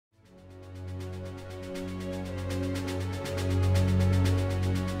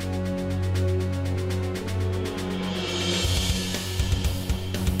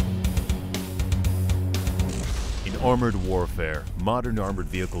Armored warfare, modern armored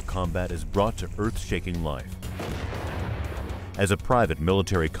vehicle combat is brought to earth-shaking life. As a private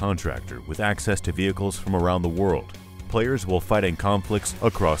military contractor with access to vehicles from around the world, players will fight in conflicts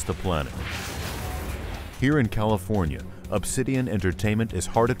across the planet. Here in California, Obsidian Entertainment is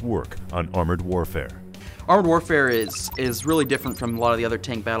hard at work on Armored Warfare. Armored Warfare is really different from a lot of the other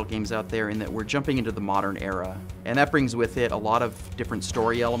tank battle games out there in that we're jumping into the modern era. And that brings with it a lot of different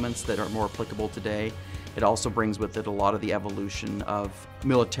story elements that are more applicable today. It also brings with it a lot of the evolution of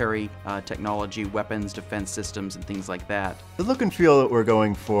military technology, weapons, defense systems, and things like that. The look and feel that we're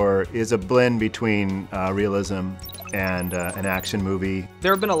going for is a blend between realism and an action movie.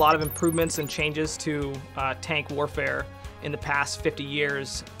 There have been a lot of improvements and changes to tank warfare in the past 50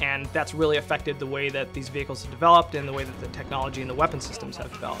 years, and that's really affected the way that these vehicles have developed and the way that the technology and the weapon systems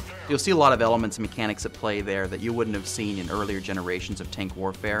have developed. You'll see a lot of elements and mechanics at play there that you wouldn't have seen in earlier generations of tank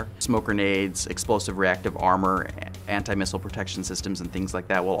warfare. Smoke grenades, explosive reactive armor, anti-missile protection systems, and things like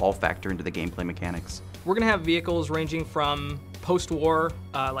that will all factor into the gameplay mechanics. We're going to have vehicles ranging from post-war,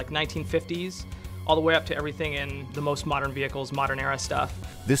 like 1950s, all the way up to everything in the most modern vehicles, modern era stuff.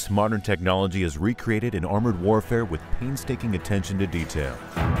 This modern technology is recreated in Armored Warfare with painstaking attention to detail.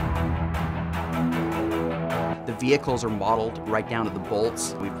 The vehicles are modeled right down to the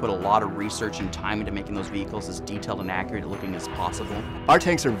bolts. We've put a lot of research and time into making those vehicles as detailed and accurate looking as possible. Our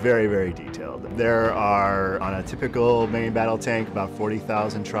tanks are very, very detailed. There are, on a typical main battle tank, about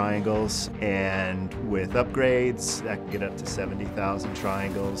 40,000 triangles, and with upgrades, that can get up to 70,000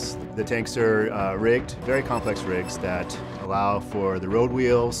 triangles. The tanks are rigged, very complex rigs that allow for the road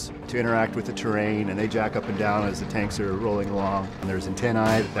wheels to interact with the terrain, and they jack up and down as the tanks are rolling along. And there's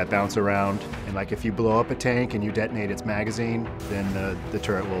antennae that bounce around, and like if you blow up a tank and you detonate its magazine, then the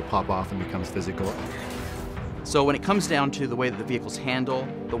turret will pop off and becomes physical. So when it comes down to the way that the vehicles handle,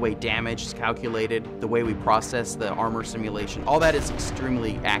 the way damage is calculated, the way we process the armor simulation, all that is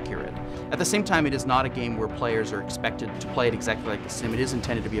extremely accurate. At the same time, it is not a game where players are expected to play it exactly like the sim. It is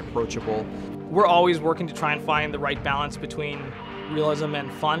intended to be approachable. We're always working to try and find the right balance between realism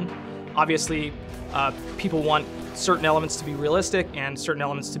and fun. Obviously, people want certain elements to be realistic and certain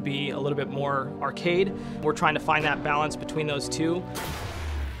elements to be a little bit more arcade. We're trying to find that balance between those two.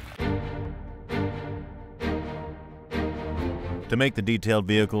 To make the detailed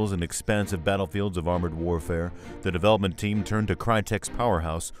vehicles and expansive battlefields of Armored Warfare, the development team turned to Crytek's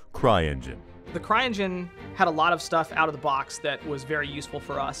powerhouse, CryEngine. The CryEngine had a lot of stuff out of the box that was very useful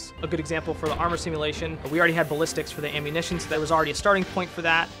for us. A good example for the armor simulation, we already had ballistics for the ammunition, so there was already a starting point for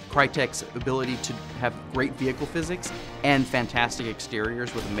that. Crytek's ability to have great vehicle physics and fantastic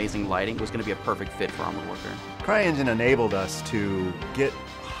exteriors with amazing lighting was going to be a perfect fit for Armored Warfare. CryEngine enabled us to get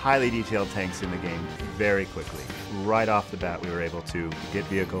highly detailed tanks in the game very quickly. Right off the bat, we were able to get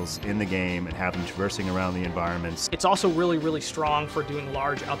vehicles in the game and have them traversing around the environments. It's also really, really strong for doing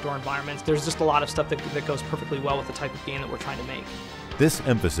large outdoor environments. There's just a lot of stuff that goes perfectly well with the type of game that we're trying to make. This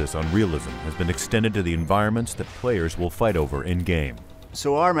emphasis on realism has been extended to the environments that players will fight over in-game.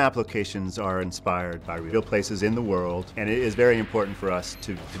 So our map locations are inspired by real places in the world, and it is very important for us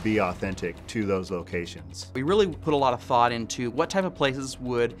to be authentic to those locations. We really put a lot of thought into what type of places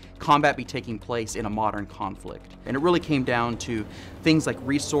would combat be taking place in a modern conflict. And it really came down to things like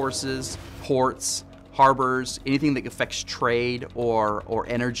resources, ports, harbors, anything that affects trade or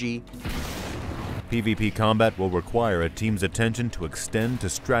energy. PvP combat will require a team's attention to extend to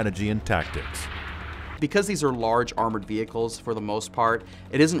strategy and tactics. Because these are large armored vehicles for the most part,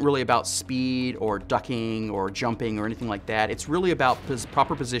 it isn't really about speed or ducking or jumping or anything like that. It's really about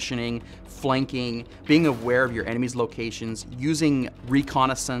proper positioning, flanking, being aware of your enemy's locations, using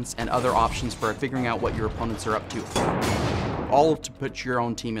reconnaissance and other options for figuring out what your opponents are up to. All to put your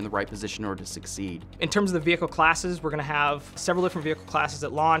own team in the right position in order to succeed. In terms of the vehicle classes, we're going to have several different vehicle classes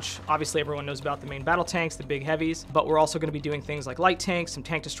at launch. Obviously, everyone knows about the main battle tanks, the big heavies, but we're also going to be doing things like light tanks, some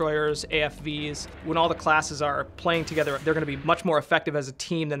tank destroyers, AFVs. When all the classes are playing together, they're going to be much more effective as a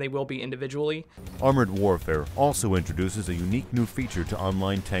team than they will be individually. Armored Warfare also introduces a unique new feature to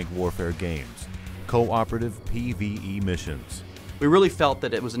online tank warfare games: cooperative PvE missions. We really felt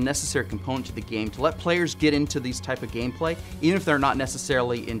that it was a necessary component to the game to let players get into these type of gameplay, even if they're not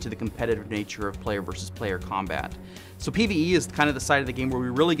necessarily into the competitive nature of player versus player combat. So PvE is kind of the side of the game where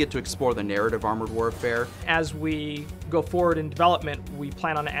we really get to explore the narrative of Armored Warfare. As we go forward in development, we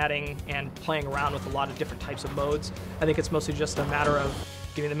plan on adding and playing around with a lot of different types of modes. I think it's mostly just a matter of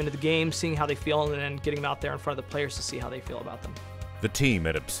getting them into the game, seeing how they feel, and then getting them out there in front of the players to see how they feel about them. The team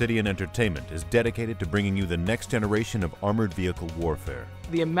at Obsidian Entertainment is dedicated to bringing you the next generation of armored vehicle warfare.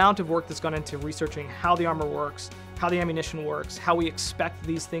 the amount of work that's gone into researching how the armor works, how the ammunition works, how we expect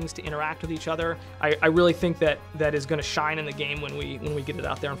these things to interact with each other, I really think that is going to shine in the game when we get it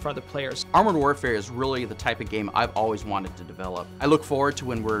out there in front of the players. Armored Warfare is really the type of game I've always wanted to develop. I look forward to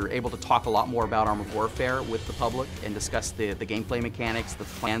when we're able to talk a lot more about Armored Warfare with the public and discuss the gameplay mechanics, the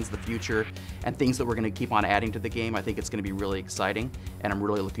plans, the future, and things that we're going to keep on adding to the game. I think it's going to be really exciting, and I'm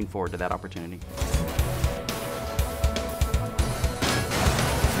really looking forward to that opportunity.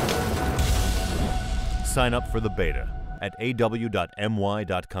 Sign up for the beta at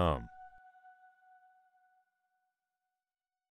aw.my.com.